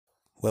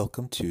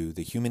Welcome to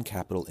the Human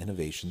Capital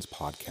Innovations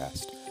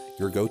Podcast,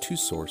 your go-to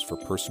source for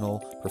personal,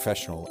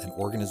 professional, and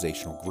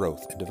organizational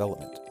growth and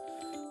development.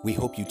 We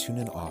hope you tune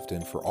in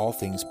often for all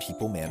things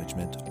people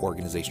management,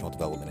 organizational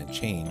development and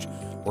change,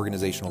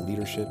 organizational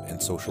leadership,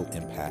 and social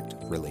impact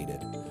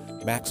related.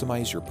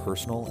 Maximize your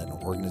personal and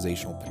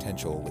organizational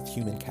potential with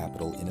Human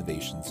Capital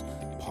Innovations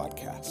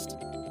Podcast.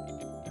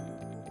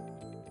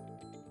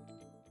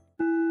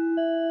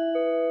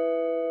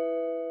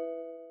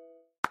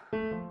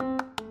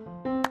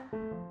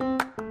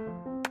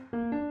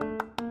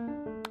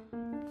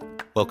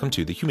 Welcome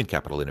to the Human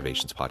Capital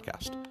Innovations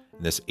Podcast.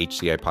 In this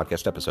HCI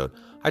podcast episode,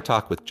 I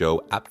talk with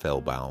Joe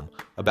Apfelbaum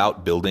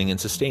about building and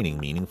sustaining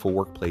meaningful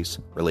workplace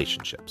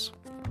relationships.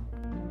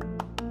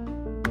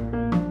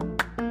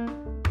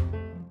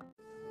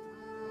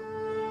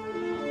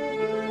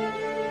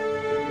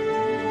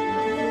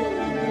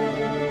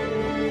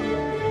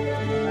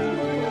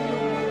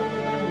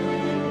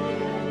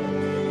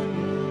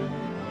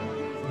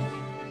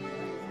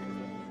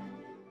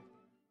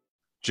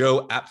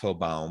 Joe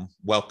Apfelbaum,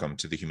 welcome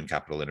to the Human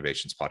Capital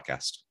Innovations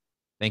Podcast.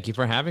 Thank you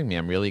for having me.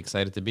 I'm really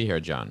excited to be here,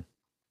 John.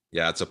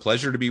 Yeah, it's a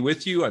pleasure to be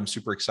with you. I'm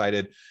super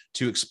excited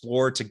to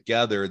explore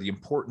together the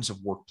importance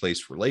of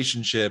workplace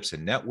relationships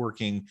and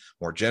networking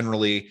more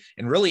generally,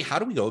 and really how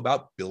do we go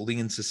about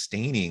building and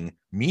sustaining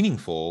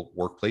meaningful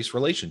workplace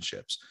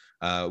relationships.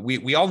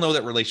 We all know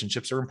that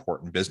relationships are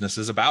important. Business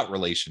is about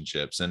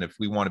relationships. And if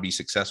we want to be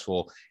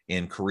successful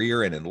in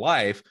career and in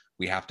life,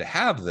 we have to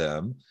have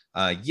them.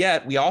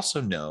 Yet we also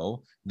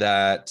know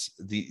that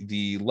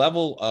the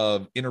level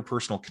of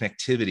interpersonal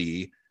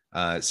connectivity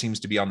seems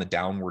to be on the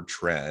downward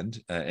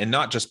trend, and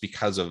not just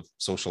because of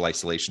social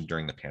isolation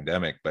during the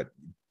pandemic, but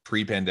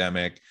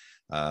pre-pandemic,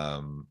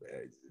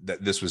 that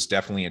this was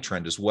definitely a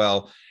trend as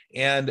well.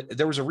 And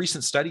there was a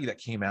recent study that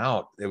came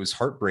out. It was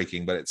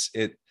heartbreaking, but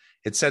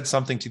it said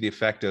something to the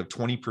effect of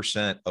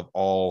 20% of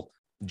all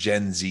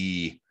Gen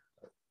Z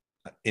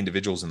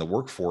individuals in the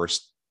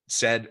workforce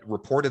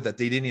reported that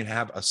they didn't even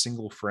have a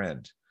single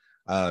friend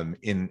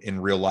in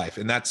real life.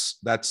 And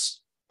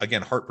that's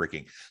again,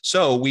 heartbreaking.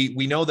 So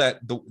we know that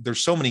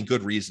there's so many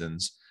good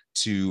reasons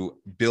to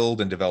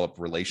build and develop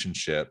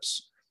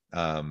relationships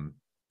in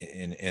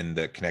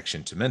the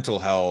connection to mental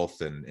health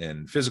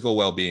and physical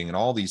well-being and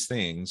all these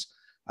things.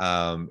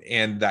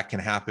 And that can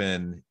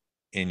happen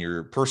in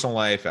your personal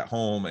life, at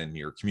home, and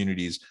your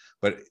communities.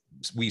 But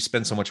we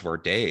spend so much of our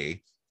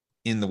day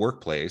in the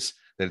workplace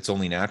that it's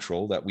only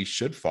natural that we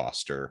should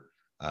foster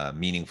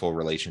meaningful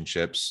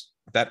relationships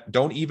that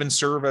don't even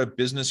serve a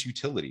business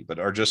utility, but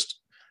are just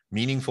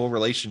meaningful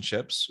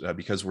relationships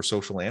because we're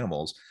social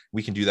animals.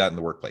 We can do that in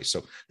the workplace.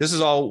 So this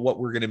is all what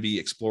we're going to be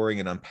exploring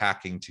and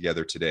unpacking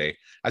together today.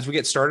 As we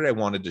get started, I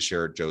wanted to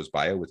share Joe's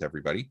bio with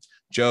everybody.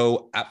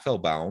 Joe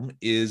Apfelbaum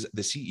is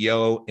the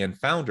CEO and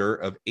founder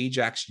of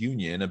Ajax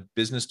Union, a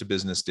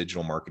business-to-business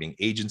digital marketing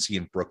agency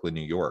in Brooklyn,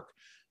 New York.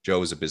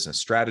 Joe is a business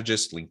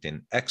strategist,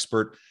 LinkedIn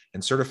expert,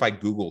 and certified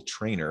Google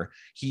trainer.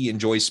 He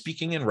enjoys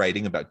speaking and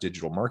writing about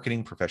digital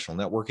marketing, professional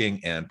networking,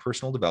 and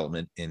personal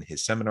development in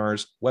his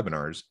seminars,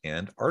 webinars,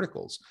 and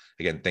articles.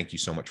 Again, thank you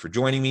so much for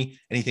joining me.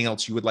 Anything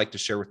else you would like to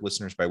share with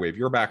listeners by way of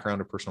your background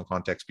or personal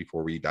context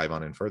before we dive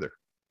on in further?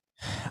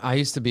 I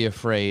used to be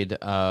afraid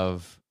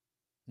of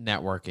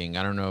networking.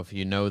 I don't know if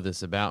you know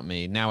this about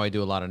me. Now I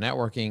do a lot of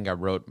networking.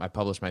 I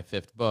published my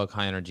 5th book,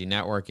 High Energy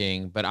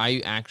Networking, but I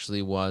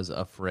actually was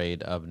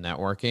afraid of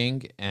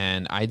networking,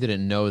 and I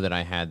didn't know that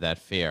I had that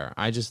fear.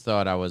 I just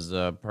thought I was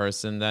a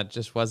person that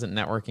just wasn't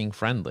networking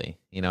friendly,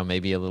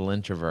 maybe a little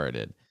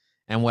introverted.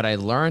 And what I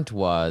learned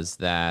was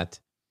that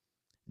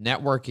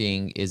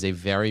networking is a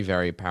very,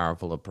 very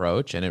powerful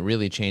approach, and it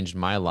really changed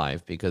my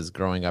life because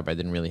growing up, I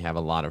didn't really have a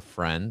lot of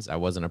friends. I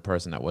wasn't a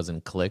person that was in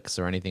cliques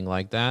or anything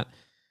like that.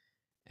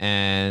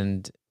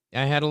 And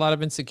I had a lot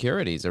of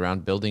insecurities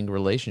around building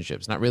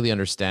relationships, not really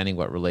understanding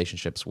what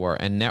relationships were.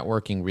 And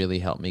networking really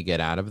helped me get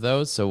out of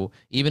those. So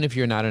even if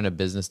you're not in a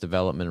business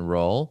development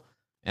role,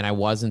 and I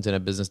wasn't in a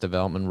business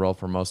development role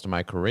for most of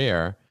my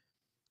career,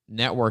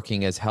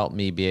 networking has helped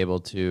me be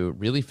able to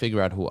really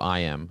figure out who I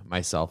am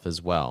myself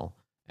as well,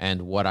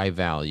 and what I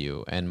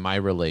value and my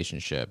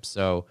relationships.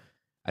 So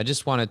I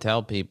just want to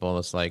tell people,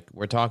 it's like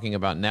we're talking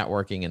about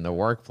networking in the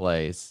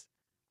workplace.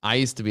 I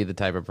used to be the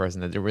type of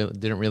person that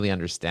didn't really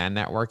understand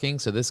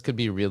networking. So this could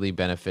be really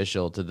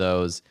beneficial to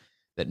those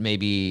that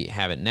maybe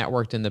haven't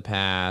networked in the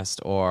past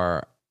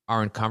or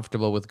aren't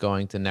comfortable with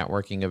going to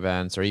networking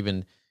events, or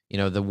even,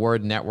 the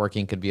word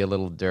networking could be a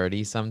little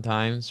dirty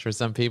sometimes for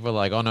some people.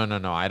 Like, oh,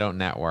 no, I don't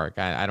network.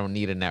 I don't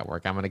need a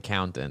network. I'm an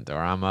accountant, or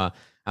I'm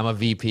a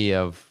VP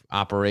of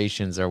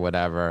operations or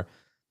whatever.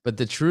 But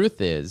the truth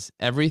is,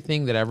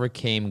 everything that ever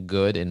came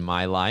good in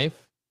my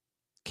life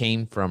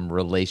came from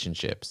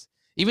relationships.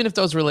 Even if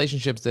those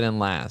relationships didn't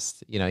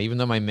last, even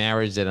though my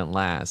marriage didn't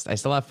last, I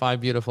still have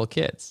 5 beautiful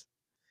kids.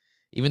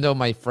 Even though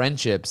my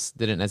friendships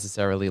didn't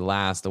necessarily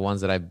last, the ones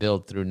that I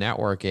built through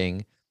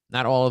networking,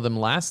 not all of them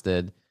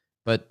lasted,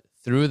 but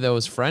through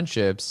those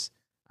friendships,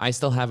 I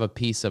still have a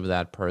piece of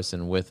that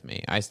person with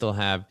me. I still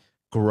have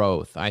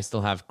growth. I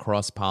still have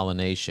cross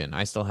pollination.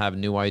 I still have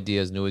new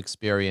ideas, new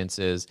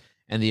experiences,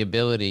 and the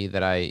ability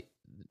that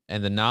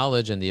and the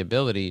knowledge and the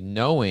ability,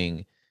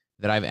 knowing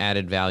that I've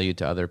added value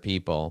to other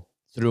people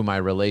through my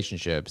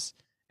relationships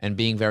and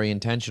being very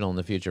intentional in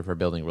the future for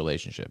building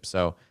relationships.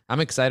 So I'm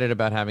excited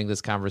about having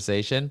this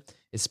conversation,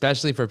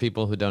 especially for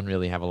people who don't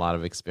really have a lot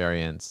of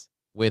experience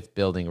with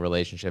building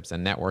relationships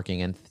and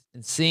networking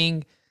and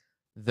seeing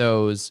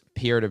those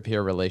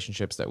peer-to-peer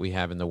relationships that we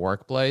have in the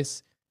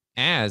workplace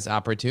as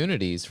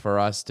opportunities for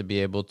us to be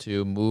able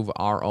to move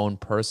our own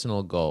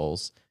personal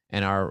goals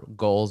and our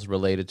goals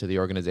related to the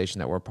organization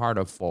that we're part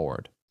of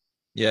forward.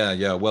 Yeah,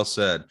 yeah, well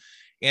said.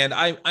 And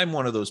I'm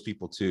one of those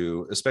people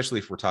too, especially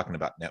if we're talking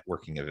about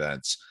networking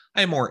events.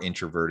 I'm more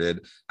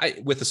introverted.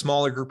 With a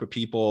smaller group of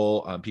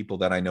people, people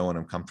that I know and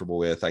I'm comfortable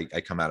with, I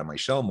come out of my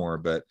shell more.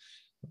 But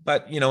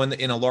in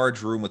a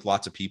large room with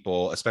lots of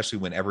people, especially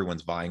when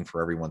everyone's vying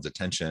for everyone's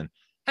attention,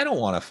 I don't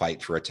want to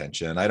fight for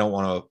attention. I don't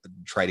want to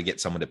try to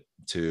get someone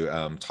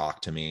to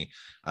talk to me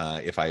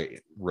if I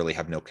really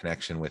have no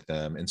connection with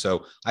them. And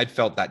so I'd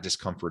felt that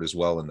discomfort as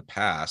well in the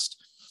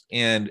past.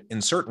 And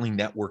certainly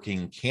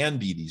networking can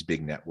be these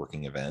big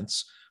networking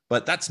events,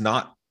 but that's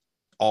not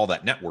all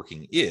that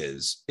networking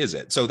is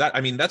it? So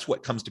that's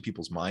what comes to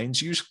people's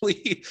minds.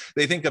 Usually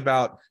they think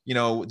about,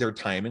 their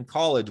time in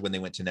college when they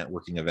went to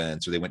networking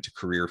events, or they went to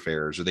career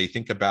fairs, or they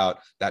think about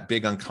that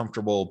big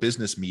uncomfortable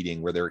business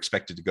meeting where they're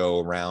expected to go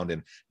around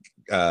and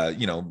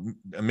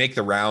make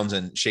the rounds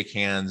and shake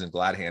hands and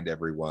glad hand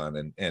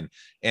everyone.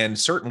 And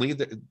certainly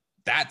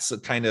that's a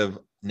kind of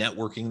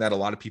networking that a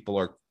lot of people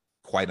are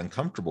quite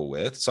uncomfortable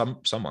with.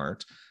 Some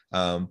aren't.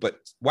 But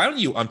why don't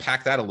you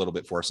unpack that a little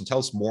bit for us and tell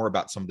us more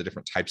about some of the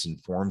different types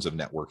and forms of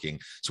networking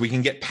so we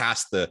can get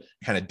past the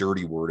kind of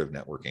dirty word of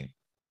networking?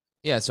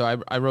 Yeah,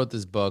 so I wrote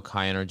this book,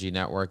 High Energy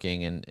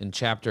Networking, and in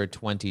chapter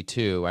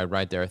 22, I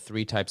write there are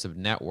 3 types of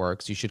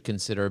networks you should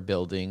consider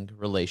building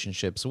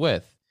relationships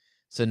with.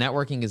 So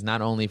networking is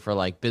not only for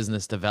like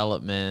business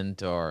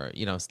development or,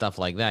 stuff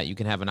like that. You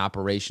can have an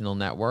operational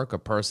network, a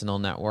personal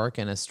network,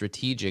 and a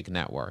strategic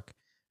network.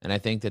 And I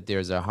think that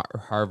there's a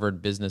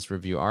Harvard Business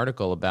Review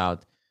article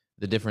about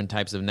the different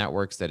types of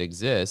networks that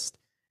exist.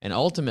 And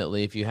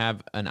ultimately, if you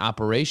have an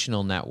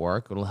operational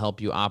network, it'll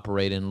help you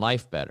operate in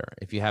life better.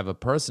 If you have a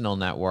personal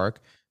network,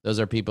 those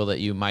are people that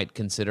you might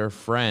consider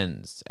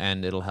friends,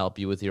 and it'll help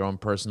you with your own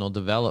personal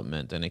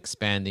development and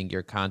expanding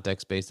your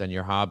context based on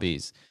your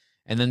hobbies.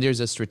 And then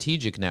there's a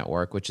strategic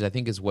network, which I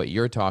think is what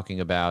you're talking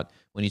about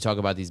when you talk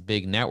about these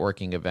big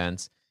networking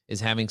events, is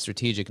having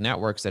strategic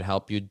networks that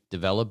help you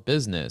develop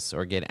business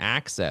or get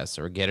access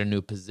or get a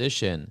new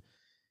position.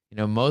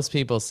 Most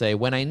people say,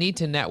 when I need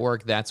to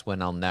network, that's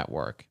when I'll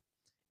network.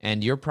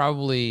 And you're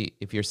probably,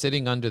 if you're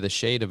sitting under the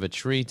shade of a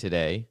tree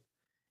today,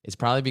 it's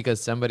probably because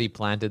somebody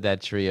planted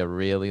that tree a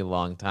really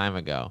long time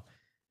ago.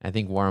 I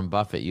think Warren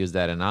Buffett used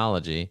that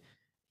analogy.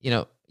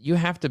 You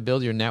have to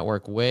build your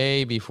network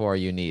way before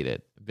you need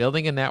it.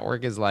 Building a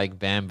network is like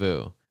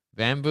bamboo.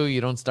 Bamboo,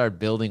 you don't start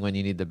building when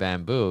you need the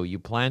bamboo. You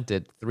plant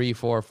it 3,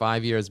 4,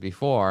 5 years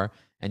before,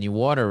 and you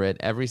water it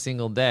every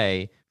single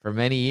day for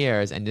many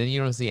years, and then you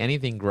don't see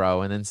anything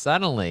grow. And then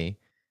suddenly,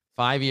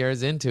 5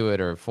 years into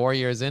it or 4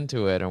 years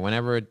into it or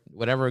whatever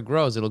it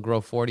grows, it'll grow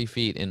 40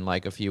 feet in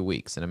like a few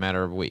weeks, in a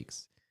matter of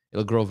weeks.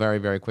 It'll grow very,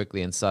 very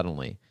quickly and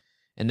suddenly.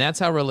 And that's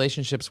how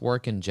relationships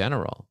work in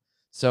general.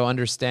 So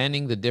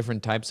understanding the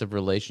different types of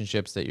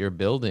relationships that you're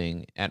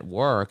building at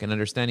work and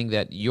understanding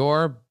that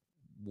your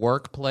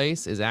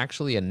workplace is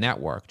actually a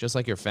network, just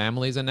like your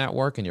family is a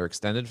network and your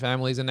extended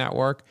family is a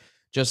network,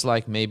 just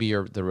like maybe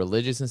the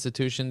religious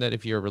institution, that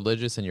if you're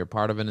religious and you're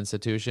part of an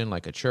institution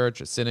like a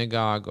church, a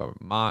synagogue, or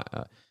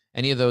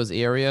any of those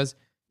areas,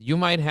 you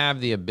might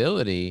have the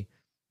ability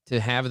to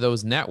have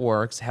those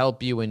networks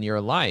help you in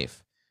your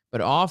life.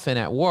 But often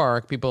at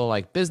work, people are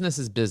like, business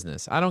is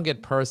business. I don't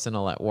get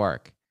personal at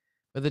work.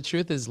 But the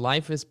truth is,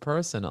 life is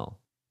personal.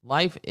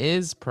 Life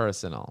is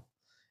personal.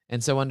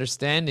 And so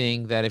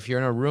understanding that if you're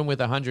in a room with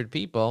 100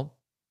 people,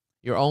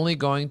 you're only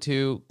going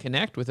to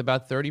connect with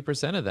about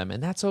 30% of them.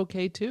 And that's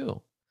okay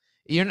too.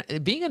 Being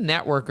a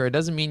networker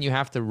doesn't mean you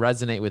have to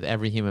resonate with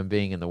every human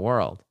being in the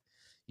world.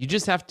 You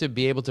just have to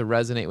be able to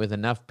resonate with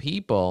enough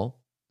people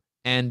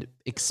and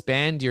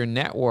expand your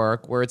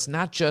network where it's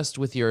not just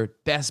with your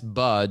best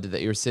bud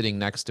that you're sitting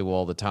next to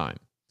all the time.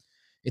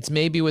 It's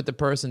maybe with the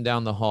person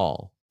down the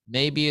hall.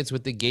 Maybe it's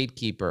with the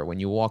gatekeeper when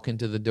you walk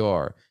into the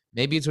door.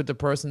 Maybe it's with the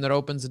person that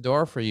opens the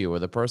door for you or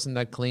the person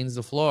that cleans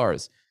the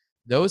floors.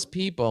 Those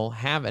people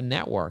have a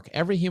network.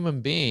 Every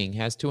human being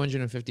has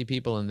 250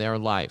 people in their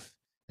life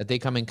that they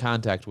come in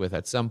contact with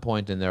at some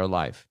point in their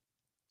life.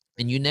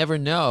 And you never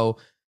know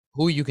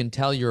who you can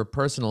tell your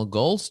personal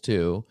goals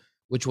to,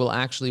 which will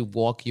actually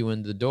walk you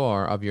in the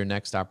door of your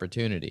next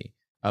opportunity,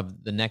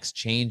 of the next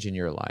change in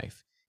your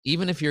life.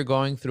 Even if you're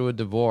going through a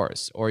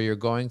divorce or you're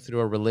going through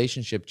a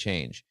relationship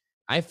change,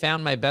 I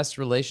found my best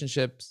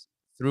relationships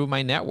through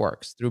my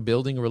networks, through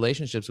building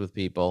relationships with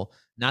people,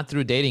 not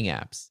through dating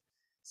apps.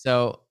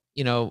 So,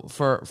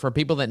 for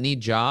people that need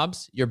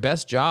jobs, your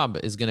best job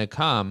is going to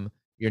come,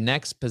 Your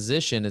next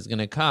position is going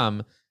to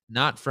come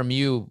not from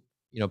you,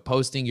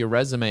 posting your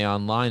resume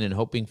online and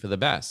hoping for the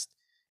best.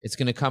 It's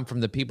going to come from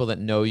the people that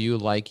know you,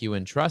 like you,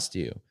 and trust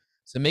you.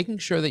 So making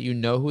sure that you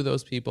know who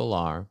those people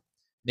are,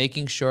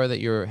 making sure that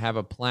you have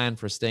a plan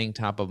for staying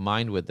top of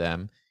mind with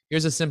them.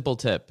 Here's a simple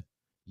tip.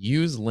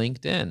 Use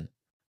LinkedIn.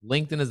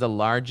 LinkedIn is the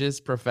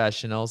largest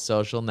professional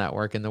social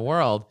network in the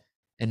world,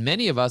 and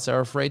many of us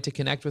are afraid to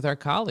connect with our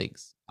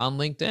colleagues on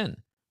LinkedIn.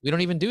 We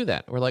don't even do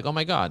that. We're like, oh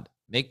my God,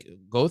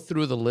 go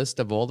through the list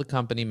of all the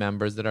company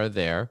members that are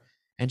there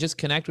and just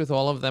connect with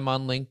all of them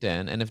on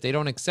LinkedIn. And if they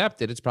don't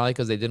accept it, it's probably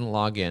because they didn't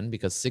log in,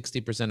 because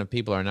 60% of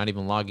people are not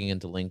even logging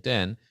into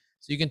LinkedIn.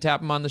 So you can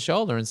tap them on the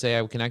shoulder and say,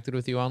 I connected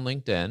with you on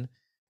LinkedIn.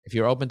 If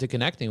you're open to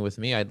connecting with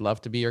me, I'd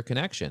love to be your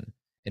connection.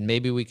 And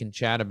maybe we can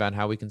chat about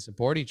how we can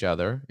support each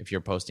other. If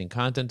you're posting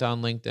content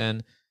on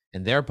LinkedIn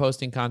and they're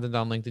posting content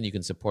on LinkedIn, you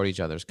can support each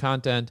other's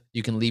content.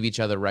 You can leave each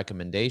other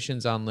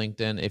recommendations on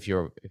LinkedIn if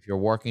you're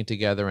working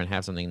together and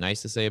have something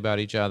nice to say about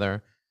each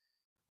other.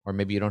 Or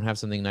maybe you don't have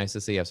something nice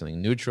to say, you have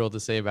something neutral to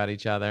say about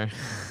each other.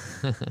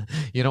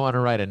 You don't want to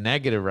write a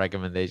negative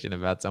recommendation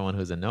about someone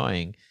who's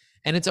annoying.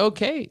 And it's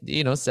okay.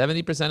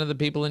 70% of the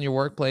people in your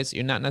workplace,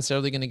 you're not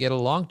necessarily going to get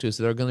along to.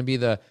 So they're going to be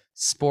the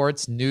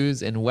sports,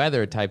 news, and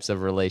weather types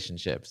of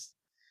relationships.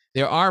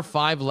 There are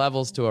 5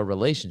 levels to a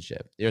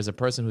relationship. There's a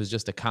person who's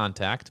just a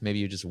contact. Maybe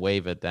you just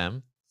wave at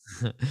them.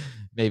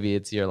 Maybe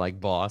it's your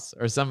boss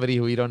or somebody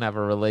who you don't have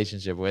a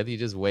relationship with. You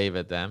just wave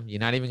at them.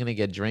 You're not even going to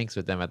get drinks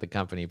with them at the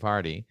company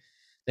party.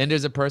 Then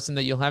there's a person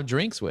that you'll have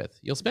drinks with.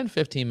 You'll spend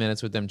 15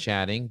 minutes with them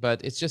chatting,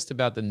 but it's just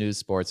about the news,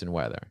 sports, and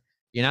weather.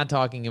 You're not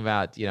talking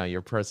about,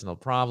 your personal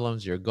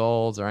problems, your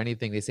goals, or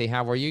anything. They say,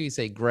 how are you? You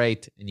say,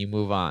 great, and you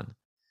move on.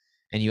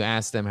 And you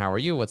ask them, how are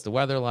you? What's the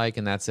weather like?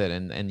 And that's it.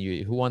 And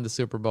who won the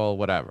Super Bowl?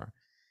 Whatever.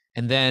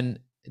 And then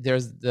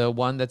there's the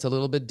one that's a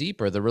little bit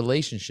deeper, the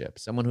relationship,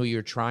 someone who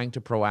you're trying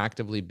to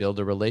proactively build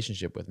a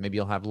relationship with. Maybe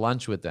you'll have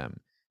lunch with them.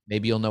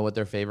 Maybe you'll know what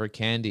their favorite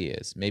candy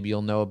is. Maybe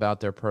you'll know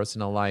about their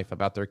personal life,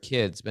 about their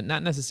kids, but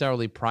not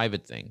necessarily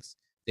private things.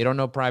 They don't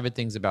know private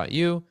things about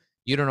you.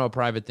 You don't know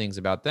private things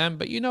about them,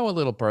 but you know a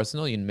little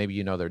personal. Maybe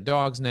you know their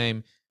dog's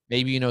name.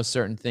 Maybe you know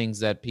certain things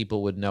that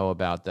people would know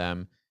about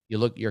them.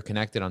 You're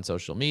connected on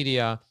social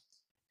media,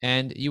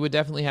 and you would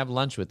definitely have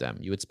lunch with them.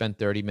 You would spend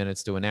 30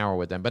 minutes to an hour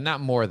with them, but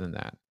not more than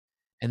that.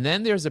 And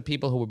then there's the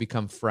people who will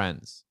become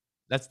friends.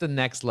 That's the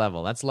next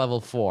level. That's level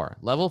 4.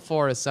 Level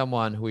 4 is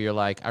someone who you're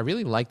like, I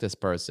really like this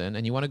person,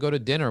 and you want to go to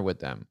dinner with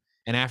them.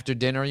 And after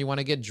dinner, you want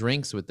to get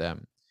drinks with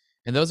them.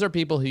 And those are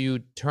people who you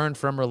turn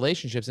from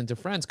relationships into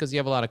friends because you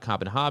have a lot of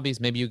common hobbies.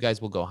 Maybe you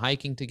guys will go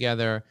hiking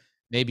together.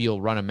 Maybe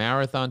you'll run a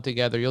marathon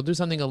together. You'll do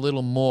something a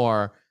little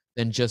more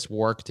than just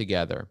work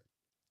together.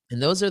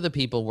 And those are the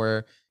people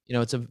where,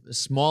 it's a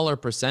smaller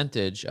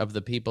percentage of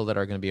the people that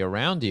are going to be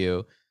around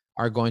you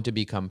are going to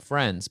become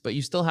friends, but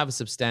you still have a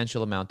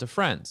substantial amount of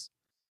friends.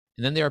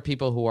 And then there are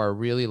people who are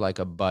really like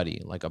a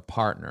buddy, like a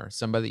partner,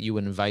 somebody that you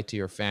would invite to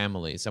your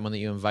family, someone that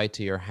you invite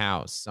to your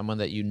house, someone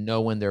that you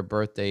know when their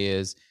birthday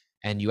is,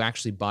 and you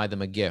actually buy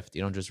them a gift.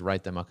 You don't just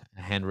write them a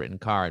handwritten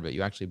card, but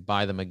you actually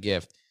buy them a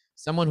gift.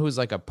 Someone who's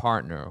like a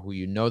partner, who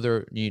you know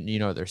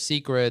their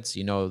secrets,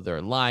 you know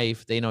their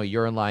life, they know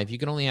your life. You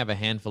can only have a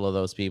handful of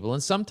those people.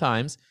 And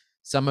sometimes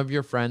some of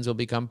your friends will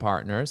become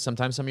partners.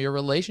 Sometimes some of your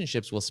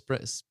relationships will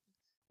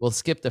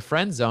skip the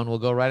friend zone, will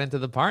go right into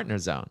the partner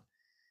zone.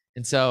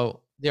 And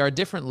so there are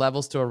different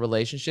levels to our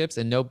relationships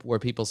and know where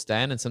people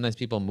stand. And sometimes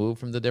people move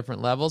from the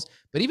different levels.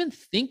 But even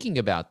thinking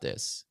about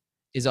this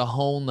is a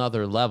whole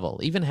nother level.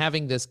 Even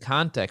having this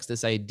context,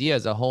 this idea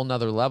is a whole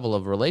nother level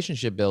of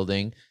relationship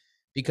building,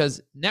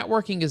 because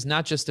networking is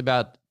not just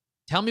about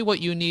tell me what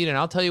you need and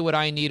I'll tell you what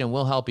I need and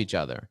we'll help each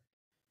other.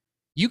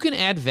 You can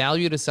add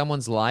value to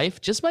someone's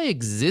life just by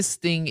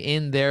existing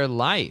in their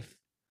life.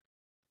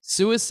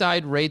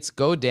 Suicide rates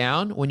go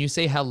down when you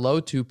say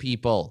hello to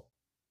people.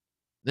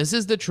 This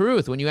is the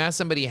truth. When you ask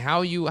somebody,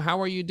 how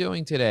are you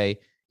doing today?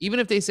 Even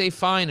if they say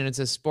fine and it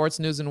says sports,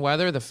 news, and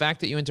weather, the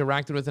fact that you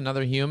interacted with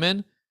another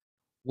human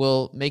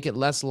will make it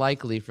less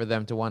likely for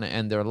them to want to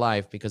end their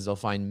life, because they'll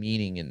find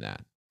meaning in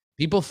that.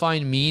 People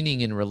find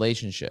meaning in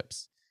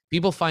relationships.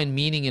 People find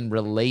meaning in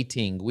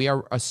relating. We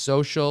are a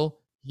social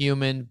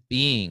human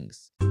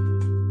beings.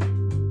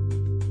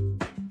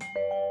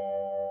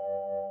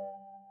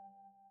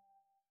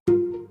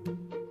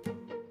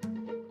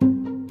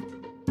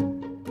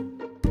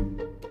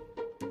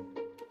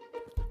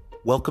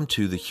 Welcome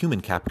to the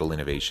Human Capital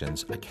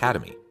Innovations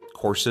Academy.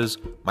 Courses,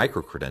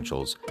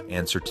 micro-credentials,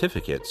 and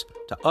certificates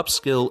to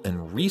upskill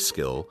and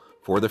reskill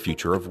for the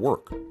future of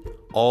work.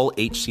 All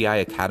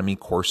HCI Academy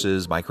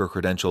courses,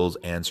 micro-credentials,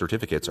 and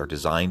certificates are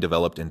designed,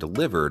 developed, and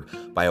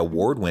delivered by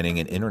award-winning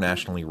and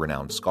internationally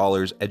renowned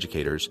scholars,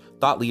 educators,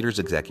 thought leaders,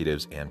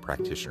 executives, and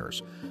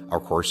practitioners. Our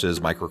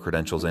courses,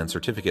 micro-credentials, and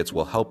certificates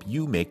will help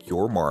you make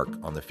your mark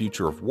on the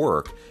future of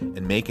work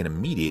and make an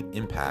immediate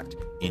impact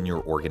in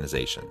your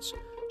organizations.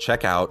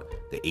 Check out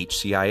the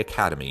HCI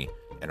Academy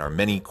and our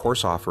many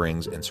course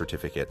offerings and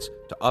certificates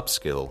to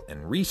upskill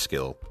and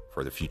reskill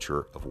for the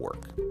future of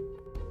work.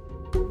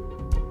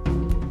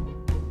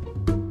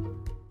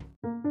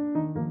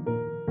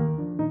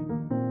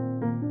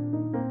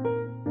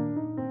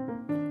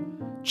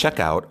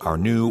 Check out our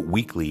new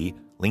weekly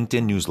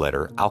LinkedIn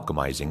newsletter,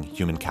 Alchemizing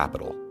Human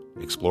Capital,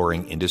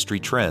 exploring industry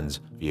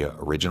trends via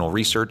original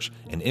research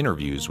and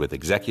interviews with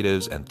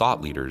executives and thought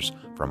leaders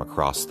from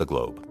across the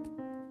globe.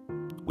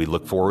 We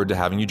look forward to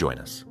having you join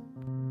us.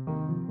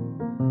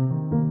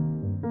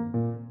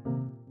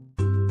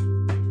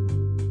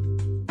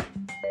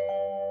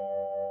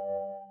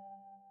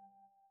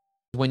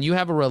 When you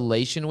have a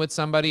relation with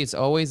somebody, it's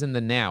always in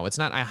the now. It's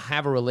not, I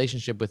have a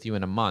relationship with you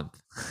in a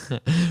month.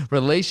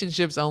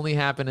 Relationships only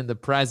happen in the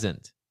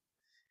present.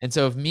 And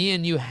so if me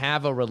and you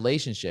have a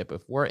relationship,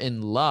 if we're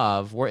in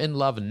love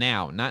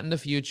now, not in the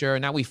future.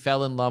 Not we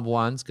fell in love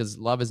once, because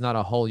love is not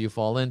a hole you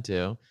fall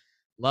into.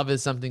 Love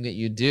is something that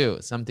you do,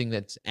 something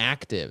that's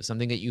active,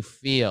 something that you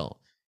feel.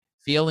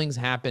 Feelings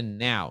happen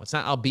now. It's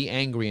not, I'll be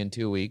angry in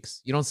 2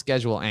 weeks. You don't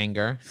schedule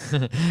anger.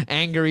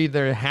 Anger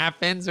either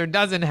happens or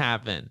doesn't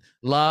happen.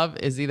 Love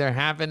is either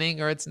happening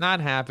or it's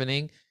not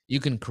happening. You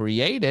can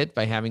create it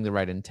by having the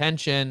right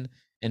intention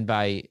and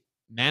by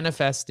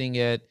manifesting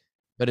it,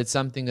 but it's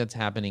something that's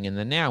happening in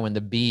the now, in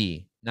the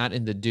be, not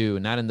in the do,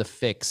 not in the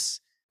fix,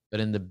 but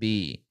in the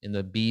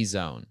be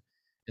zone.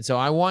 And so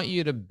I want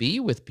you to be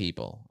with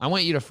people. I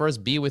want you to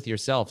first be with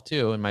yourself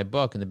too. In my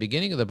book, in the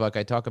beginning of the book,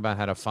 I talk about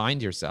how to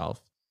find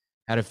yourself,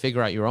 how to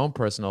figure out your own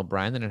personal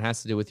brand. And it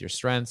has to do with your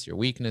strengths, your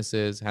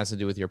weaknesses, has to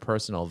do with your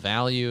personal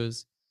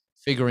values,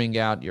 figuring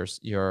out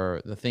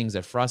the things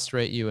that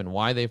frustrate you and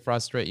why they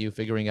frustrate you,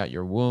 figuring out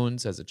your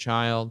wounds as a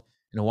child,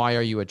 and why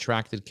are you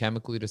attracted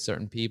chemically to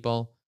certain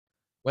people.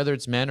 Whether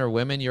it's men or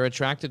women, you're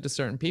attracted to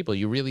certain people.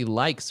 You really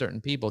like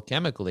certain people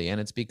chemically,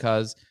 and it's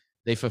because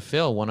they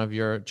fulfill one of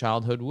your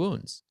childhood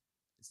wounds.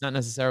 It's not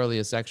necessarily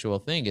a sexual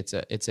thing. It's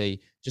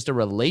just a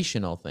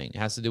relational thing. It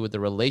has to do with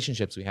the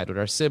relationships we had with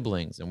our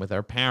siblings and with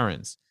our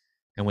parents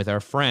and with our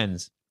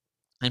friends.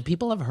 And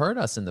people have hurt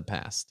us in the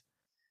past.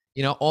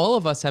 You know, all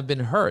of us have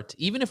been hurt.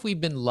 Even if we've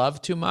been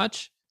loved too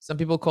much, some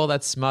people call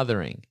that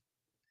smothering.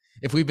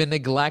 If we've been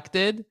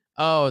neglected,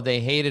 oh, they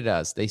hated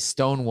us. They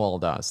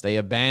stonewalled us. They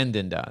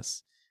abandoned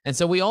us. And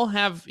so we all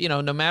have, you know,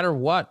 no matter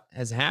what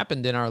has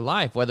happened in our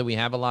life, whether we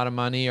have a lot of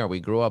money or we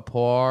grew up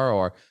poor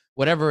or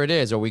whatever it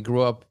is, or we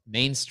grew up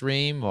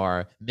mainstream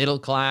or middle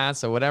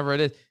class or whatever it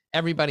is,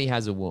 everybody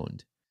has a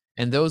wound.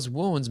 And those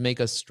wounds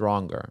make us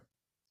stronger.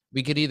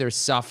 We could either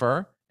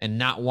suffer and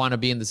not want to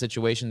be in the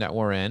situation that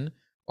we're in,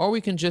 or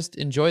we can just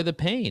enjoy the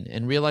pain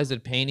and realize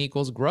that pain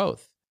equals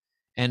growth.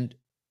 And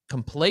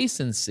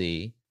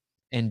complacency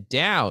and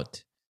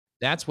doubt,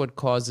 that's what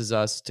causes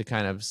us to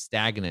kind of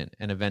stagnate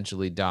and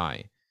eventually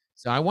die.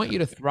 So I want you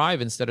to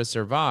thrive instead of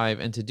survive.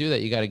 And to do that,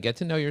 you got to get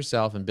to know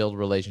yourself and build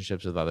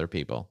relationships with other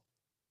people.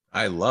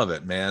 I love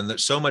it, man.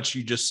 There's so much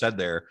you just said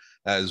there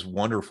that is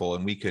wonderful,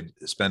 and we could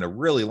spend a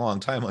really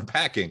long time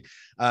unpacking.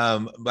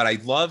 But I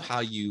love how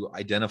you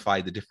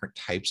identify the different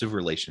types of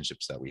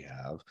relationships that we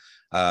have,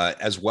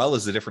 as well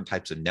as the different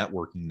types of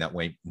networking that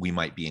we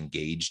might be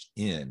engaged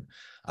in.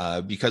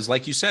 Because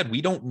like you said,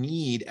 we don't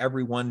need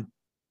everyone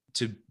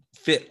to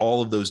fit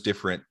all of those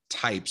different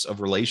types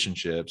of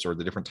relationships or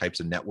the different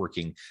types of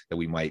networking that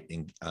we might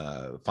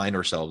find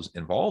ourselves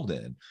involved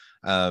in.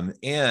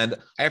 And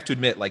I have to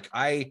admit, like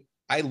I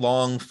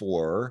long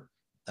for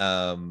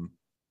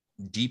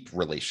deep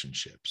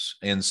relationships.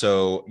 And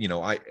so, you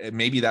know,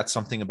 maybe that's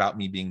something about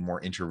me being more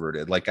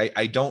introverted. Like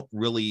I don't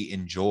really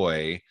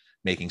enjoy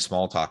making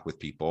small talk with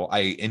people.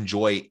 I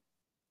enjoy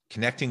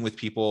connecting with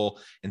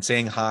people and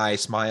saying hi,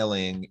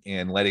 smiling,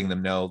 and letting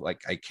them know like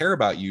I care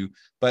about you,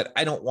 but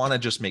I don't want to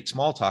just make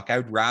small talk. I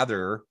would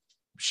rather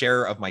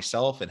share of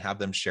myself and have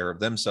them share of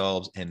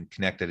themselves and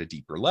connect at a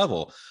deeper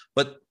level.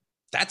 But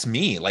that's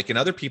me. Like, and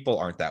other people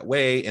aren't that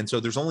way. And so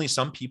there's only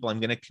some people I'm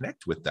going to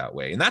connect with that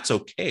way. And that's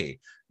okay.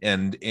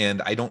 And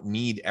I don't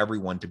need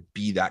everyone to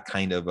be that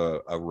kind of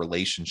a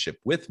relationship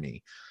with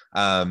me.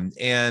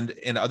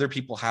 And other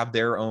people have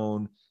their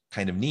own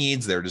kind of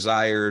needs, their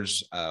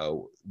desires,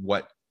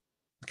 what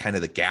kind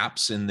of the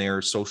gaps in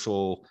their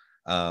social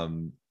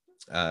and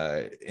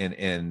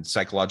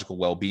psychological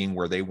well-being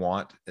where they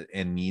want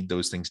and need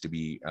those things to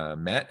be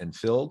met and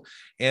filled.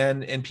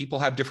 And people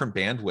have different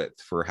bandwidth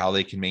for how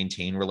they can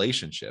maintain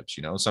relationships.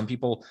 You know, some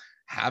people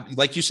have,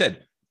 like you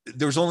said,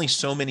 there's only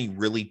so many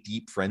really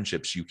deep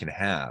friendships you can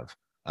have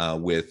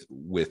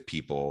with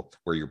people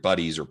where you're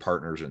buddies or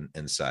partners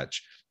and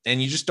such.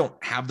 And you just don't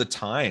have the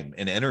time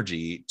and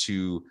energy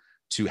to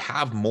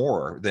have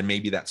more than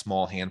maybe that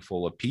small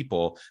handful of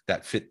people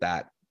that fit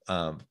that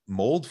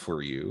mold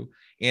for you.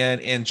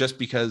 And just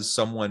because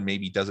someone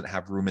maybe doesn't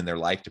have room in their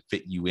life to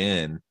fit you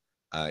in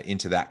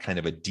into that kind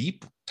of a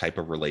deep type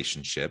of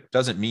relationship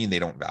doesn't mean they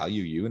don't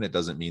value you, and it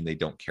doesn't mean they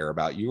don't care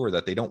about you or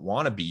that they don't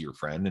want to be your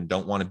friend and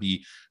don't want to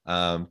be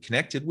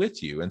connected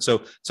with you. And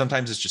so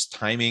sometimes it's just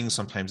timing,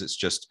 sometimes it's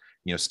just,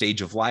 you know,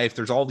 stage of life.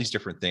 There's all these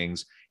different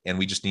things, and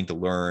we just need to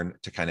learn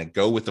to kind of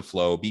go with the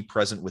flow, be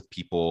present with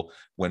people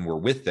when we're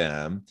with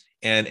them,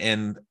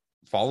 and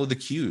follow the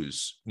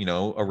cues, you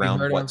know,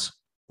 around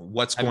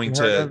what's going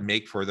to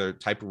make for the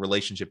type of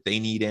relationship they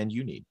need and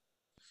you need.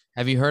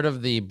 Have you heard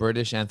of the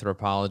British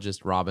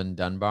anthropologist Robin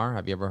Dunbar?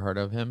 Have you ever heard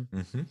of him?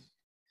 Mm-hmm.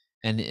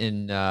 And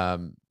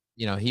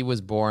he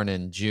was born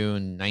in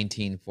June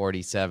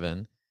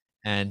 1947,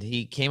 and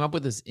he came up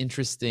with this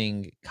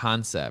interesting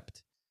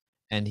concept.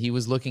 And he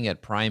was looking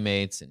at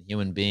primates and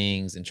human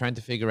beings and trying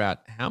to figure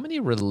out how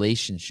many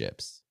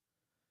relationships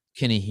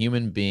can a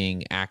human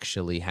being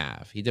actually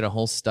have. He did a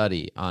whole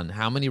study on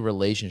how many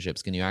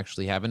relationships can you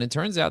actually have. And it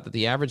turns out that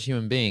the average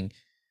human being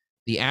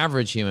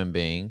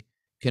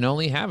can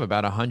only have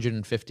about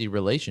 150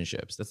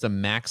 relationships. That's the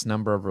max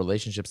number of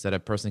relationships that a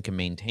person can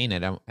maintain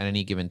at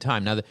any given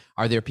time. Now,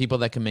 are there people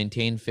that can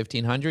maintain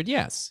 1,500?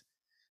 Yes.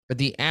 But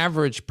the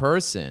average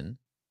person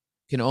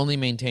can only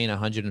maintain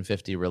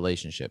 150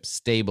 relationships,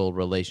 stable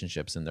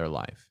relationships in their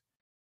life.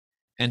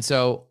 And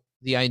so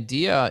the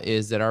idea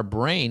is that our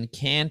brain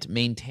can't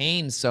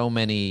maintain so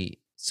many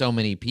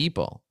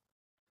people.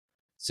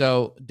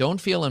 So don't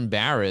feel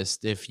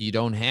embarrassed if you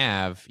don't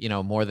have,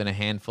 more than a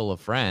handful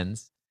of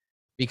friends,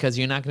 because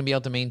you're not going to be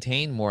able to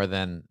maintain more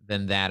than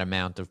that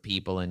amount of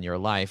people in your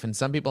life. And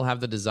some people have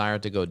the desire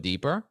to go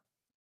deeper,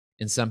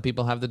 and some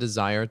people have the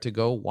desire to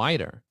go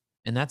wider,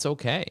 and that's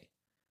okay.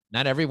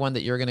 Not everyone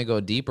that you're going to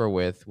go deeper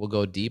with will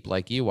go deep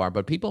like you are,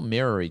 but people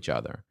mirror each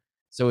other.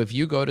 So if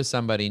you go to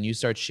somebody and you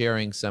start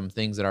sharing some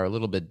things that are a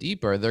little bit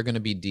deeper, they're going to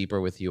be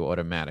deeper with you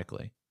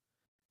automatically.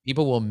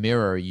 People will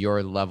mirror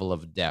your level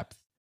of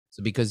depth.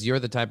 So because you're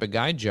the type of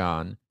guy,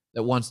 John,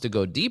 that wants to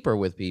go deeper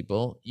with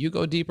people, you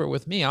go deeper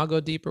with me, I'll go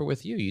deeper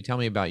with you. You tell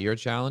me about your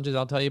challenges,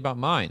 I'll tell you about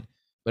mine.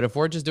 But if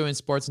we're just doing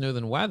sports, news,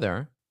 and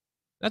weather,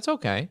 that's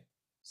okay.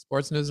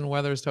 Sports, news, and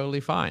weather is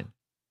totally fine.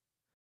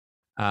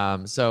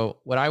 So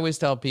what I always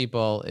tell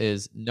people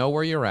is know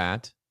where you're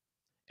at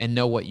and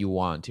know what you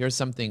want. Here's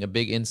a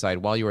big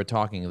insight. While you were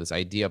talking, this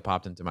idea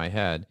popped into my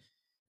head,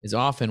 is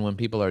often when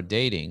people are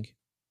dating,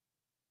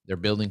 they're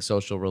building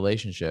social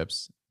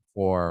relationships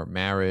for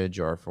marriage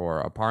or for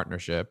a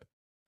partnership.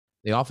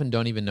 They often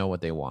don't even know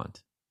what they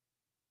want.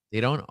 They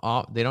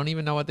don't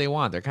even know what they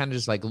want. They're kind of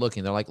just like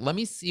looking. They're like, let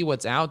me see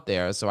what's out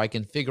there so I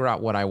can figure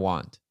out what I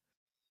want.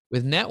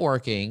 With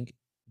networking,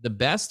 the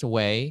best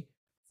way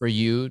for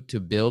you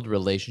to build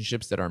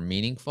relationships that are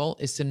meaningful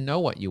is to know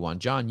what you want.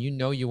 John,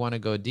 you want to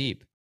go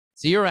deep.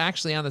 So you're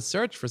actually on the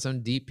search for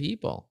some deep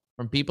people,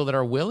 from people that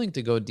are willing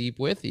to go deep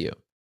with you.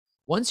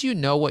 Once you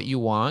know what you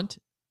want,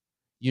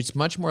 it's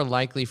much more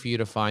likely for you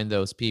to find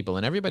those people.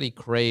 And everybody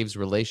craves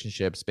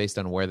relationships based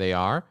on where they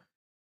are.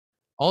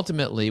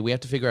 Ultimately, we have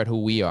to figure out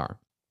who we are.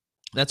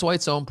 That's why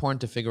it's so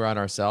important to figure out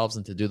ourselves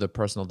and to do the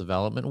personal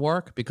development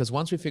work, because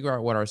once we figure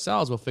out what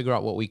ourselves, we'll figure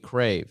out what we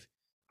crave.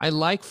 I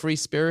like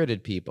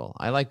free-spirited people.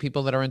 I like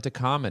people that are into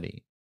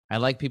comedy. I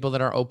like people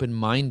that are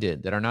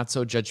open-minded, that are not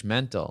so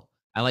judgmental.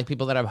 I like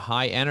people that have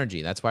high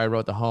energy. That's why I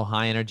wrote the whole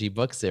high energy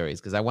book series,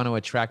 because I want to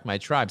attract my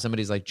tribe.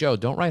 Somebody's like, Joe,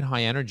 don't write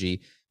high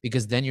energy,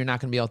 because then you're not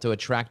going to be able to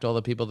attract all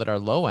the people that are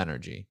low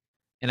energy.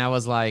 And I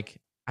was like,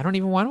 I don't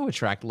even want to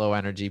attract low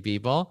energy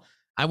people.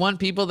 I want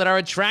people that are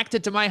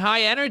attracted to my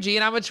high energy,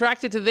 and I'm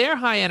attracted to their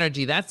high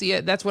energy.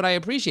 That's what I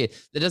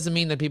appreciate. That doesn't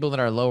mean that people that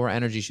are lower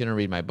energy shouldn't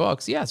read my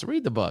books. Yes,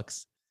 read the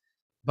books.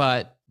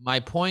 But my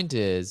point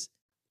is,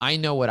 I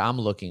know what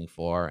I'm looking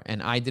for,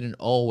 and I didn't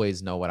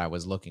always know what I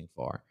was looking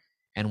for.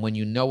 And when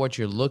you know what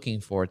you're looking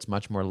for, it's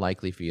much more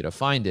likely for you to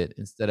find it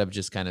instead of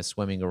just kind of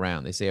swimming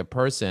around. They say a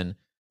person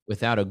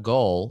without a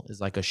goal is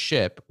like a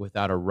ship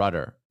without a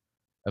rudder.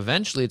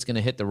 Eventually, it's going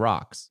to hit the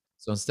rocks.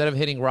 So instead of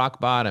hitting rock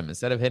bottom,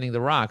 instead of hitting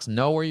the rocks,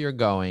 know where you're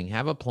going,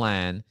 have a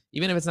plan.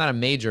 Even if it's not a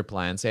major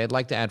plan, say, I'd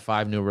like to add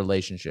 5 new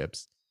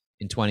relationships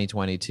in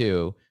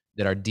 2022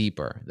 that are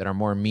deeper, that are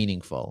more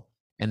meaningful.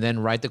 And then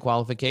write the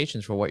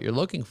qualifications for what you're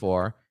looking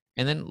for.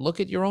 And then look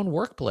at your own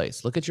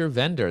workplace. Look at your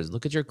vendors.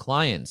 Look at your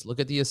clients. Look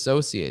at the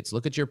associates.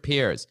 Look at your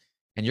peers.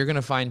 And you're going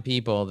to find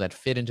people that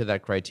fit into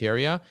that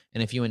criteria.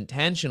 And if you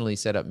intentionally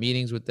set up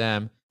meetings with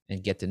them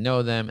and get to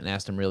know them and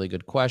ask them really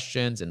good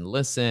questions and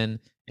listen,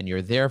 and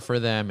you're there for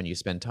them and you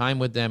spend time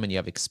with them and you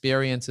have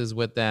experiences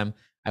with them.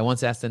 I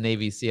once asked a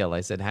Navy SEAL,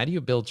 I said, how do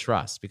you build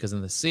trust? Because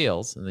in the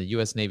SEALs, in the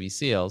US Navy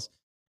SEALs,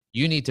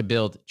 you need to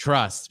build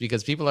trust,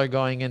 because people are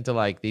going into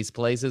like these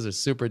places are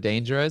super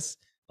dangerous,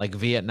 like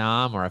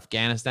Vietnam or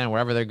Afghanistan,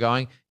 wherever they're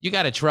going. You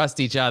got to trust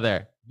each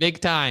other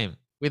big time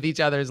with each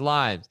other's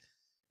lives.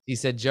 He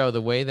said, Joe,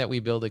 the way that we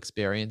build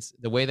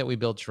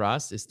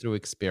trust is through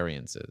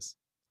experiences.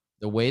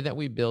 The way that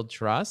we build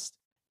trust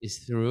is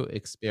through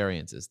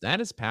experiences. That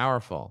is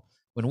powerful.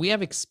 When we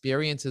have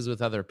experiences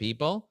with other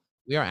people,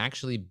 we are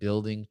actually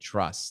building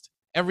trust.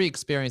 Every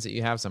experience that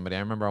you have somebody, I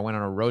remember I went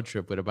on a road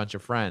trip with a bunch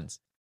of friends.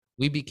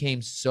 We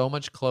became so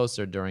much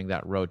closer during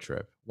that road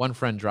trip. One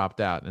friend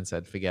dropped out and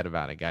said, forget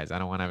about it, guys. I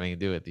don't want to have anything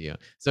to do with you.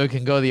 So it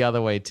can go the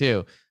other way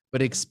too.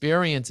 But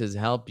experiences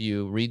help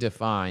you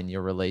redefine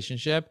your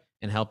relationship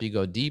and help you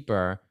go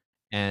deeper.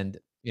 And,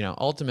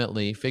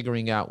 ultimately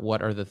figuring out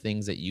what are the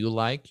things that you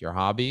like, your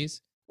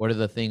hobbies, what are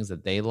the things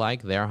that they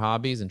like, their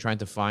hobbies, and trying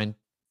to find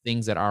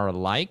things that are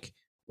alike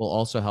will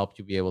also help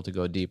you be able to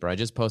go deeper. I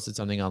just posted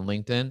something on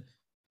LinkedIn.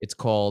 It's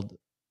called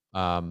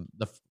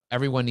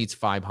Everyone Needs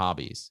 5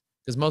 Hobbies.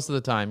 Because most of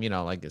the time,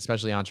 like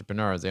especially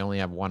entrepreneurs, they only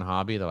have one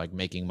hobby. They're like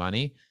making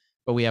money.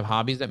 but we have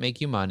hobbies that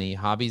make you money,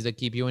 hobbies that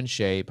keep you in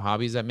shape,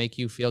 hobbies that make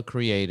you feel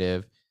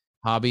creative,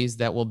 hobbies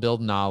that will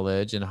build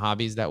knowledge, and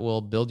hobbies that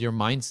will build your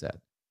mindset.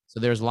 So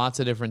there's lots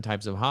of different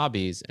types of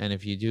hobbies. And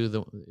if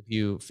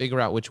you figure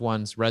out which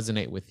ones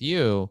resonate with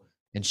you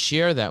and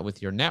share that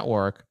with your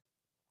network,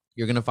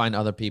 you're going to find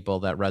other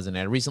people that resonate.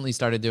 I recently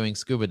started doing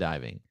scuba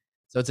diving.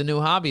 So it's a new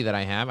hobby that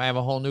I have. I have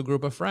a whole new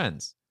group of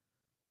friends.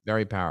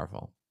 Very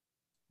powerful.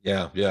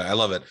 Yeah, yeah, I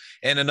love it.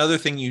 And another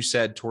thing you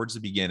said towards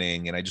the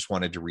beginning, and I just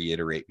wanted to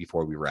reiterate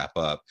before we wrap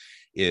up,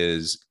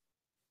 is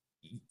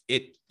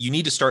you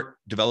need to start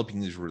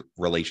developing these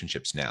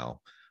relationships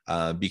now,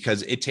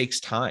 because it takes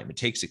time, it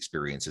takes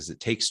experiences, it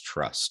takes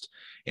trust.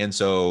 And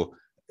so,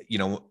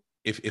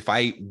 if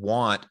I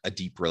want a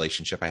deep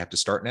relationship, I have to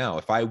start now.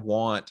 If I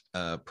want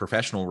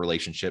professional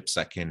relationships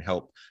that can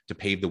help to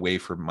pave the way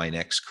for my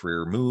next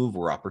career move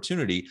or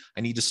opportunity,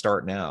 I need to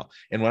start now.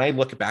 And when I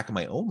look back at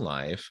my own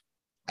life,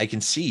 I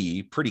can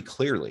see pretty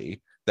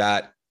clearly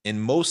that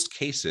in most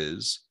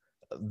cases,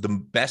 the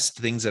best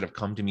things that have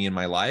come to me in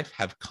my life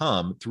have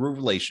come through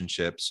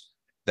relationships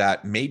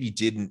that maybe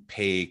didn't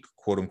pay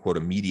quote unquote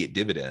immediate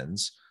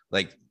dividends,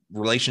 like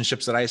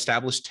relationships that I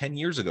established 10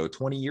 years ago,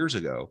 20 years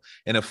ago,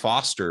 and have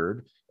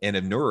fostered and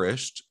have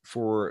nourished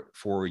for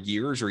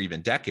years or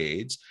even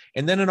decades.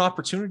 And then an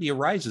opportunity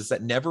arises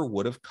that never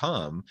would have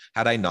come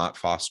had I not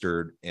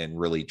fostered and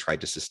really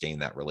tried to sustain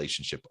that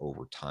relationship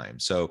over time.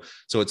 So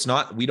it's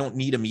not, we don't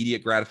need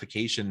immediate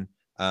gratification,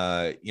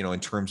 in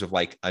terms of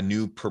like a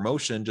new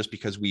promotion just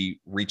because we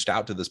reached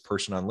out to this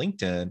person on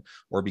LinkedIn,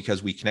 or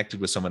because we connected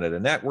with someone at a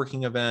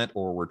networking event,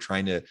 or we're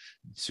trying to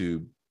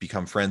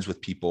become friends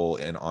with people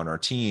and on our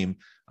team.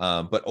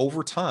 But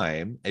over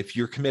time, if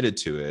you're committed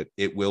to it,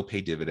 it will pay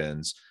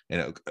dividends.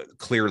 And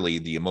clearly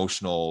the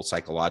emotional,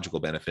 psychological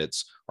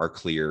benefits are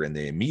clear in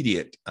the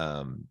immediate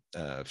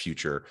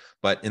future.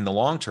 But in the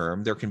long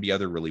term, there can be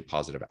other really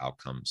positive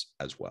outcomes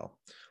as well.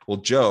 Well,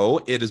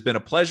 Joe, it has been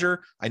a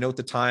pleasure. I know at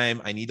the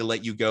time I need to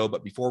let you go,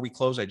 but before we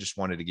close, I just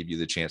wanted to give you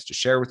the chance to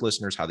share with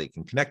listeners how they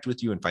can connect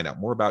with you and find out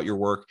more about your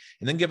work,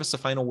 and then give us the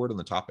final word on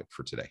the topic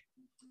for today.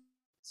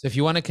 So if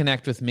you want to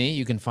connect with me,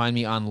 you can find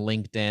me on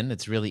LinkedIn.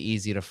 It's really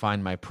easy to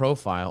find my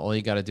profile. All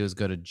you got to do is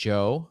go to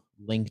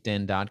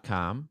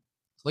joelinkedin.com,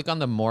 click on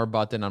the More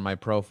button on my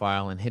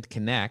profile and hit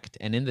connect.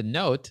 And in the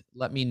note,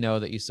 let me know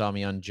that you saw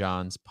me on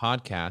John's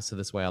podcast. So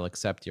this way I'll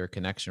accept your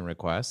connection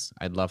requests.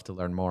 I'd love to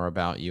learn more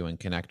about you and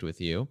connect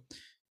with you.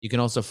 You can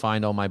also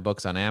find all my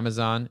books on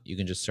Amazon. You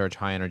can just search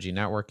High Energy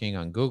Networking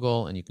on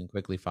Google and you can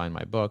quickly find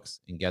my books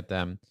and get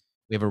them.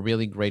 We have a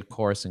really great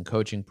course and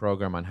coaching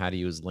program on how to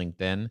use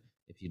LinkedIn.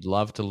 If you'd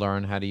love to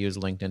learn how to use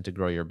LinkedIn to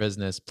grow your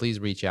business, please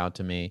reach out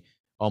to me.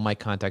 All my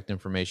contact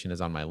information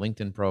is on my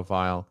LinkedIn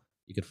profile.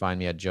 You can find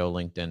me at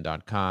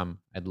joelinkedin.com.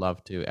 I'd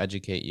love to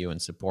educate you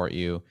and support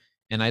you.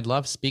 And I'd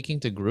love speaking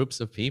to groups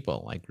of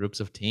people, like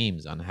groups of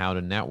teams, on how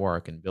to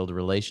network and build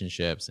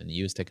relationships and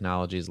use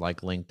technologies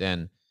like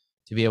LinkedIn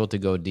to be able to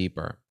go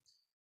deeper.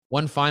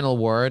 One final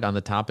word on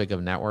the topic of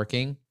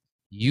networking.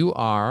 You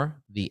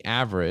are the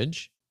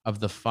average of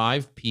the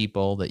 5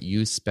 people that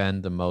you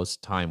spend the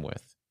most time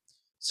with.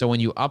 So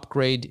when you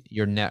upgrade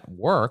your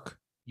network,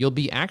 you'll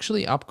be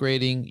actually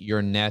upgrading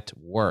your net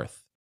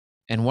worth.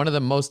 And one of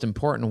the most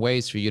important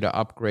ways for you to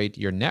upgrade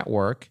your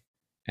network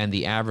and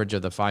the average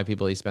of the 5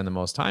 people you spend the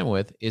most time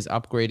with is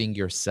upgrading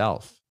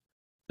yourself.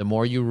 The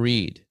more you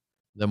read,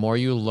 the more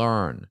you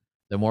learn,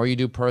 the more you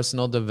do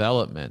personal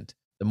development,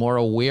 the more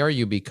aware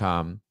you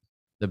become,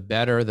 the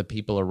better the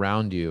people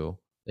around you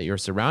that you're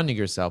surrounding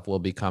yourself will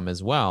become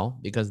as well,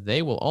 because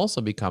they will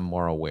also become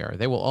more aware.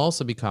 They will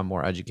also become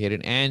more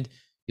educated, and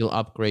you'll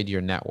upgrade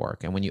your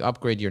network. And when you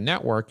upgrade your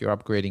network, you're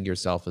upgrading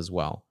yourself as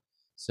well.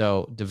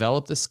 So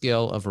develop the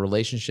skill of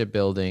relationship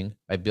building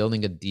by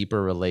building a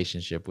deeper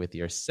relationship with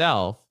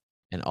yourself.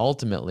 And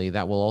ultimately,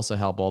 that will also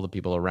help all the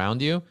people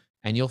around you,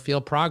 and you'll feel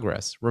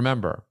progress.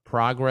 Remember,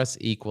 progress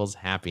equals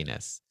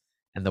happiness.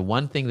 And the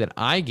one thing that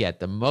I get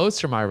the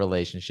most from my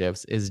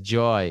relationships is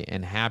joy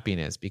and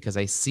happiness, because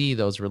I see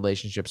those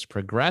relationships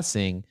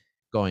progressing,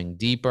 going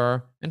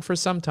deeper, and for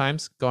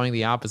sometimes going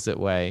the opposite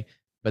way.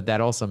 But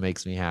that also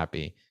makes me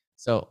happy.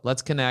 So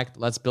let's connect,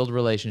 let's build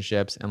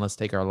relationships, and let's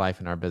take our life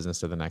and our business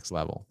to the next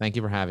level. Thank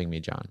you for having me,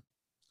 John.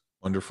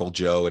 Wonderful,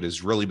 Joe. It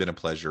has really been a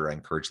pleasure. I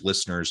encourage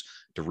listeners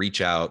to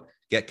reach out,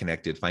 get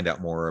connected, find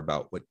out more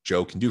about what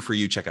Joe can do for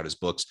you, check out his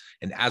books.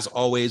 And as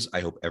always,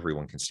 I hope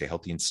everyone can stay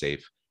healthy and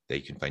safe, that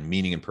you can find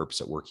meaning and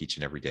purpose at work each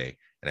and every day.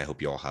 And I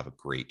hope you all have a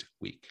great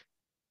week.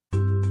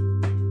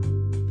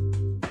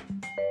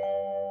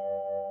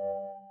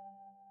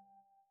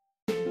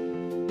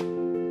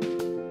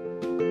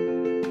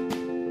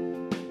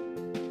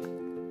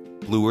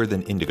 Bluer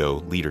Than Indigo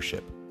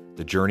Leadership,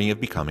 the journey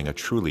of becoming a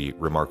truly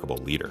remarkable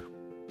leader.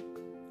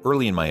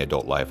 Early in my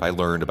adult life, I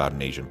learned about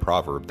an Asian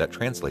proverb that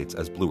translates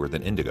as bluer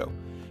than indigo.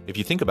 If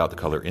you think about the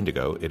color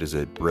indigo, it is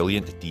a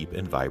brilliant, deep,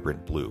 and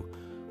vibrant blue,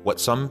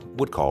 what some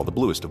would call the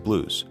bluest of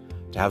blues.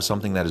 To have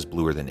something that is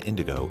bluer than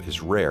indigo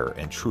is rare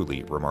and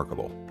truly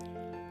remarkable.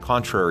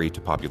 Contrary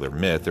to popular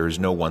myth, there is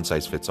no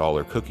one-size-fits-all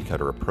or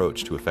cookie-cutter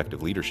approach to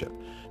effective leadership.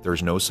 There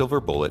is no silver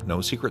bullet,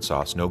 no secret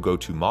sauce, no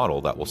go-to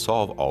model that will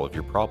solve all of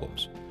your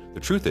problems. The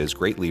truth is,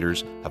 great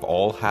leaders have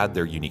all had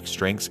their unique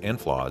strengths and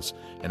flaws,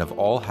 and have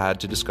all had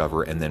to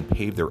discover and then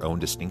pave their own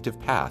distinctive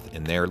path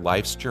in their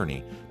life's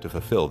journey to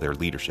fulfill their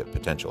leadership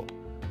potential.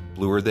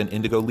 Bluer Than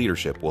Indigo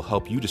Leadership will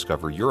help you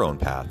discover your own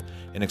path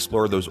and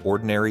explore those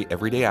ordinary,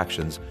 everyday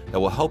actions that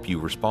will help you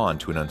respond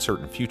to an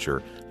uncertain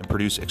future and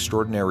produce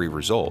extraordinary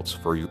results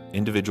for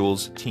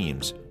individuals,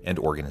 teams, and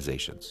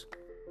organizations.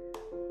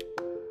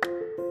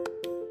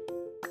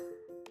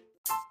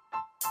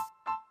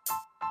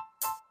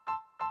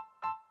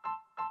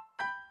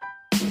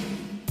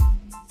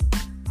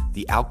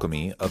 The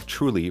alchemy of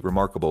truly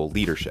remarkable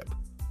leadership.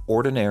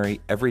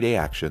 Ordinary, everyday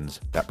actions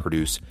that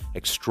produce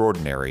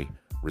extraordinary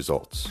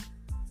results.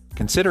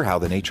 Consider how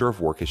the nature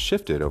of work has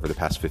shifted over the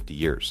past 50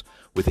 years.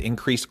 With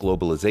increased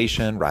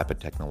globalization, rapid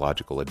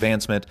technological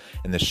advancement,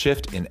 and the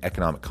shift in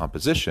economic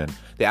composition,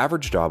 the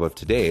average job of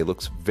today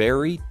looks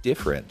very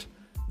different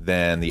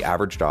than the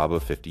average job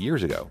of 50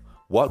 years ago.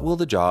 What will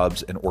the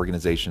jobs and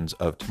organizations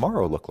of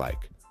tomorrow look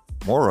like?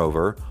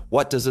 Moreover,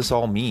 what does this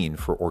all mean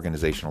for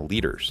organizational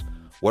leaders?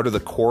 What are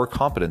the core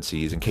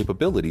competencies and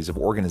capabilities of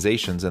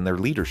organizations and their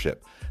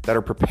leadership that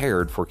are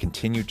prepared for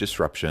continued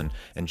disruption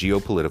and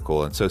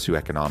geopolitical and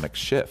socioeconomic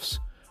shifts?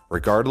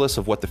 Regardless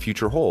of what the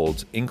future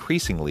holds,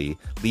 increasingly,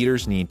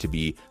 leaders need to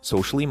be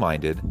socially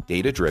minded,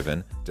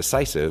 data-driven,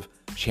 decisive,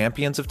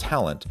 champions of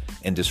talent,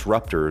 and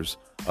disruptors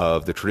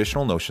of the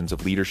traditional notions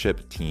of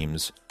leadership,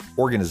 teams,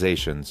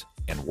 organizations,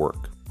 and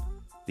work.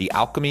 The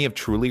alchemy of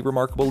truly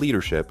remarkable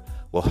leadership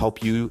will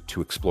help you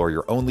to explore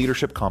your own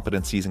leadership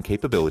competencies and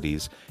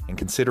capabilities and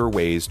consider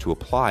ways to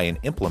apply and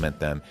implement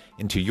them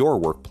into your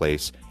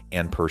workplace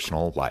and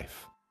personal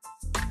life.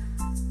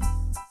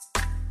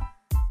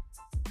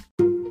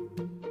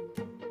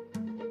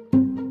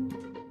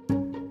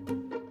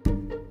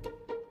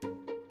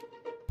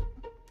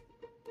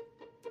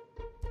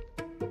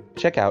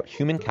 Check out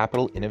Human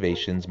Capital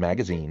Innovations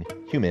magazine,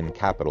 Human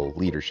Capital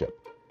Leadership.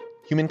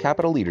 Human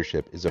Capital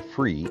Leadership is a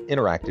free,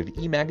 interactive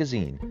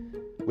e-magazine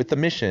with the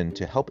mission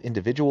to help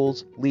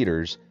individuals,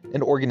 leaders,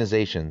 and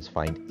organizations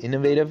find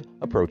innovative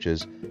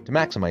approaches to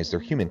maximize their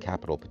human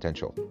capital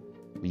potential.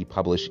 We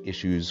publish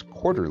issues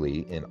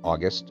quarterly in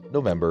August,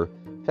 November,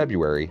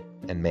 February,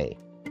 and May.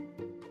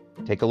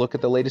 Take a look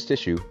at the latest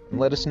issue and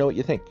let us know what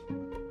you think.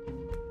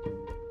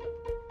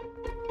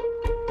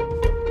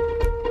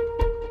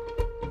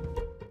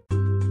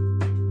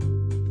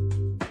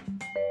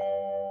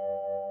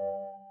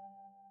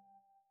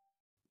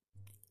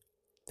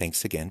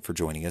 Thanks again for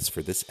joining us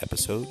for this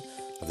episode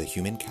of the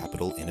Human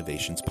Capital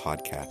Innovations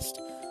Podcast.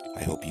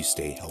 I hope you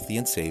stay healthy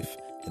and safe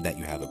and that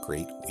you have a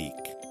great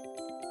week.